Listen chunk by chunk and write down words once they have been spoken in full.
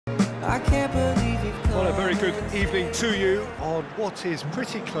I can't believe you've come. Well, a very good evening to you on what is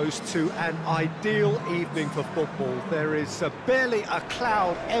pretty close to an ideal evening for football. There is barely a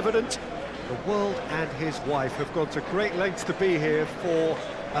cloud evident. The world and his wife have gone to great lengths to be here for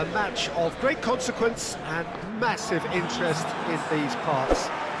a match of great consequence and massive interest in these parts.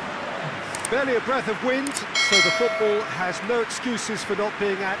 Barely a breath of wind, so the football has no excuses for not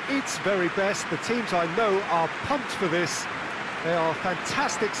being at its very best. The teams I know are pumped for this. There are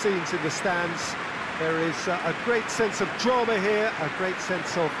fantastic scenes in the stands. There is a great sense of drama here, a great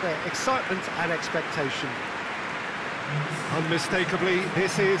sense of excitement and expectation. Unmistakably,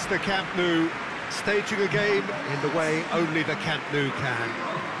 this is the Camp Nou, staging a game in the way only the Camp Nou can.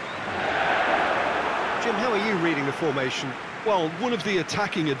 Jim, how are you reading the formation? Well, one of the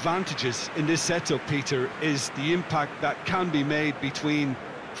attacking advantages in this setup, Peter, is the impact that can be made between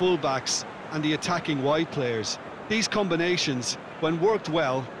fullbacks and the attacking wide players. These combinations, when worked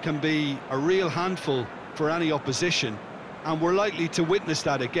well, can be a real handful for any opposition, and we're likely to witness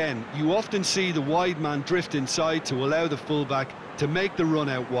that again. You often see the wide man drift inside to allow the fullback to make the run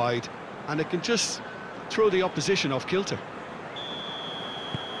out wide, and it can just throw the opposition off kilter.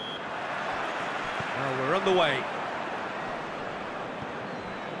 Well, we're on the way.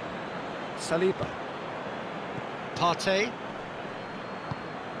 Saliba. Partey.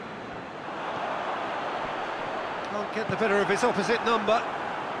 Can't get the better of his opposite number.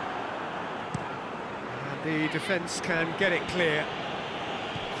 And the defence can get it clear.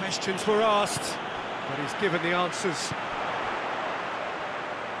 Questions were asked, but he's given the answers.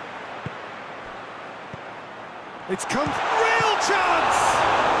 It's come, real chance!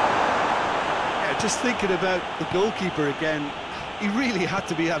 Yeah, just thinking about the goalkeeper again, he really had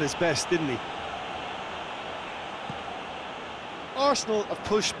to be at his best, didn't he? Arsenal have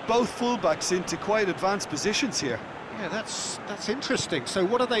pushed both fullbacks into quite advanced positions here. Yeah, that's interesting. So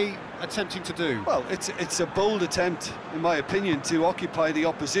what are they attempting to do? Well, it's a bold attempt, in my opinion, to occupy the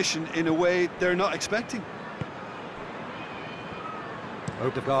opposition in a way they're not expecting.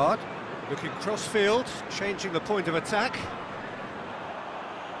 Odegaard, looking cross-field, changing the point of attack.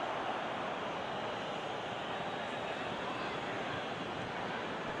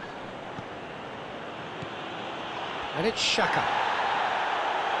 And it's Xhaka.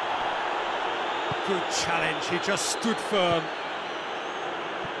 Good challenge, he just stood firm.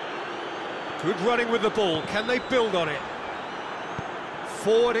 Good running with the ball, can they build on it?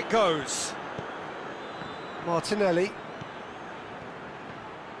 Forward it goes. Martinelli.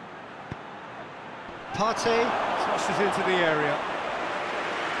 Partey crosses into the area.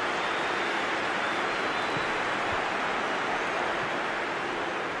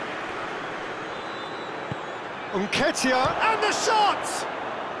 Nketiah, and the shot!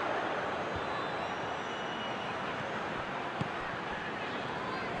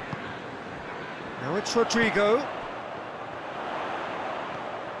 Now it's Rodrigo.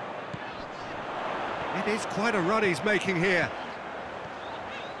 It is quite a run he's making here.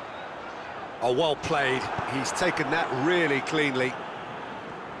 Oh, well played. He's taken that really cleanly.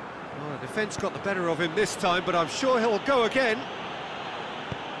 Oh, the defence got the better of him this time, but I'm sure he'll go again.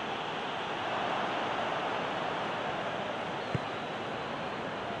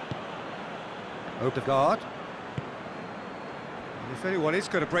 Odegaard. And if anyone is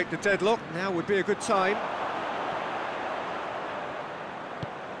going to break the deadlock, now would be a good time.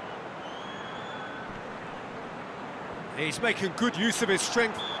 He's making good use of his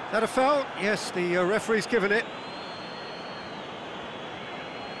strength. Is that a foul? Yes, the referee's given it.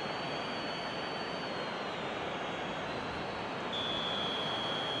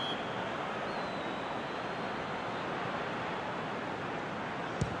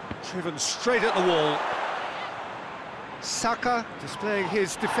 Driven straight at the wall. Saka displaying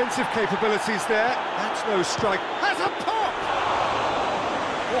his defensive capabilities there. That's no strike. Has a pop!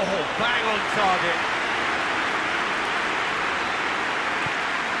 Oh, bang on target.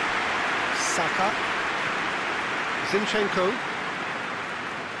 Saka. Zinchenko.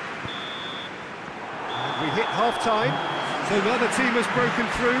 And we hit half-time, so another team has broken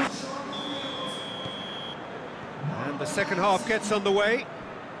through. And the second half gets underway.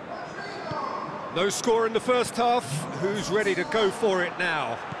 No score in the first half. Who's ready to go for it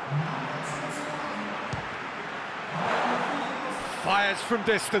now? Fires from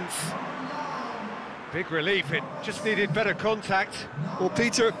distance. Big relief, it just needed better contact. Well,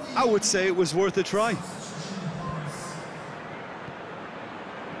 Peter, I would say it was worth a try.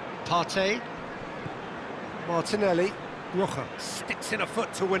 Partey. Martinelli. Rocha sticks in a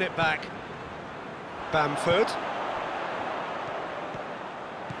foot to win it back. Bamford.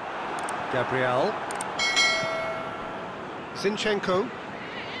 Gabriel. Zinchenko.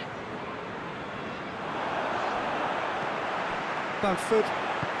 Bamford.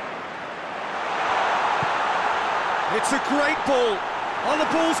 It's a great ball. Oh, the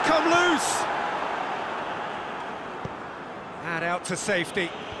ball's come loose. And out to safety.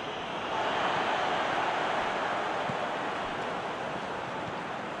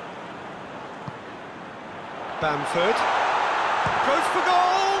 Bamford goes for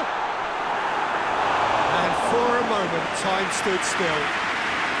goal! And for a moment, time stood still.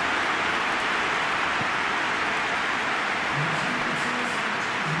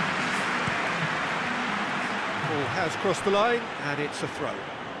 Ball has crossed the line, and it's a throw.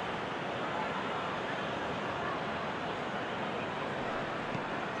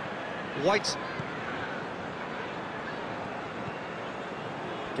 White.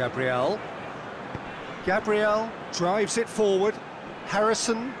 Gabriel drives it forward.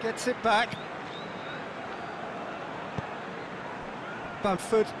 Harrison gets it back.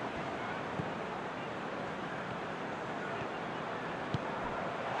 Bamford.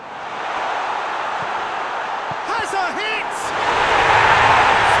 Has a hit!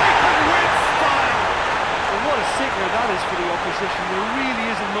 Taken with style. Well, what a signal that is for the opposition. There really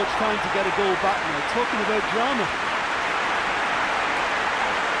isn't much time to get a goal back now. Talking about drama.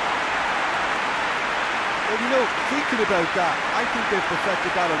 Well, you know, thinking about that, I think they've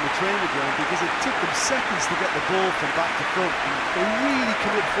perfected that on the training ground because it took them seconds to get the ball from back to front. And they really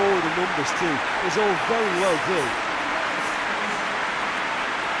commit forward in numbers too. It was all very well drilled.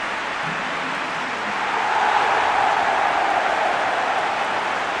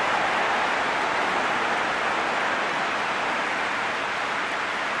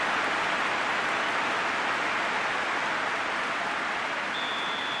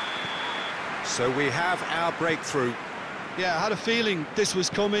 So we have our breakthrough. Yeah, I had a feeling this was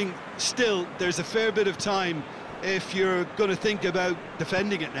coming. Still, there's a fair bit of time if you're going to think about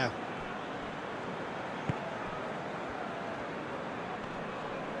defending it now.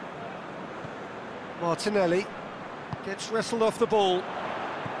 Martinelli gets wrestled off the ball.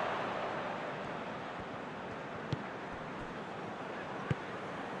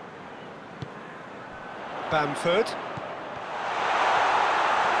 Bamford.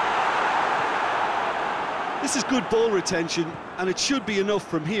 This is good ball retention, and it should be enough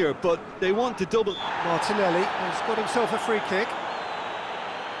from here, but they want to double. Martinelli has got himself a free kick.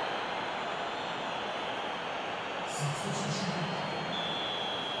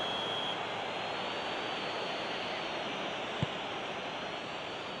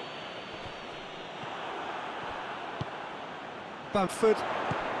 Bamford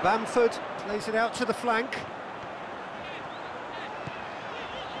plays it out to the flank.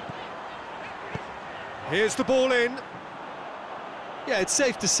 Here's the ball in. Yeah, it's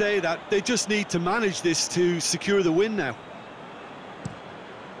safe to say that they just need to manage this to secure the win now.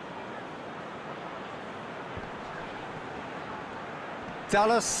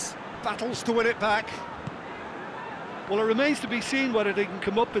 Dallas battles to win it back. Well, it remains to be seen whether they can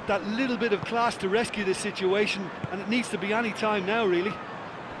come up with that little bit of class to rescue this situation, and it needs to be any time now, really.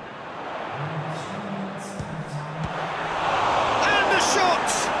 And the shot!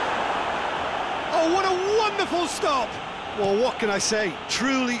 Oh, what a wonderful stop! Well, what can I say?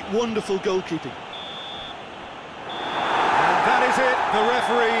 Truly wonderful goalkeeping. And that is it. The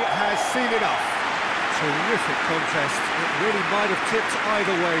referee has seen enough. Terrific contest. It really might have tipped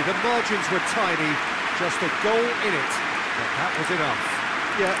either way. The margins were tiny. Just a goal in it. But that was enough.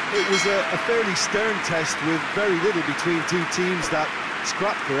 Yeah, it was a fairly stern test with very little between two teams that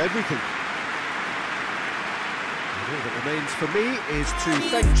scrapped for everything. All that remains for me is to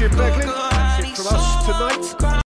thank Jim Beglin. That's it from us tonight.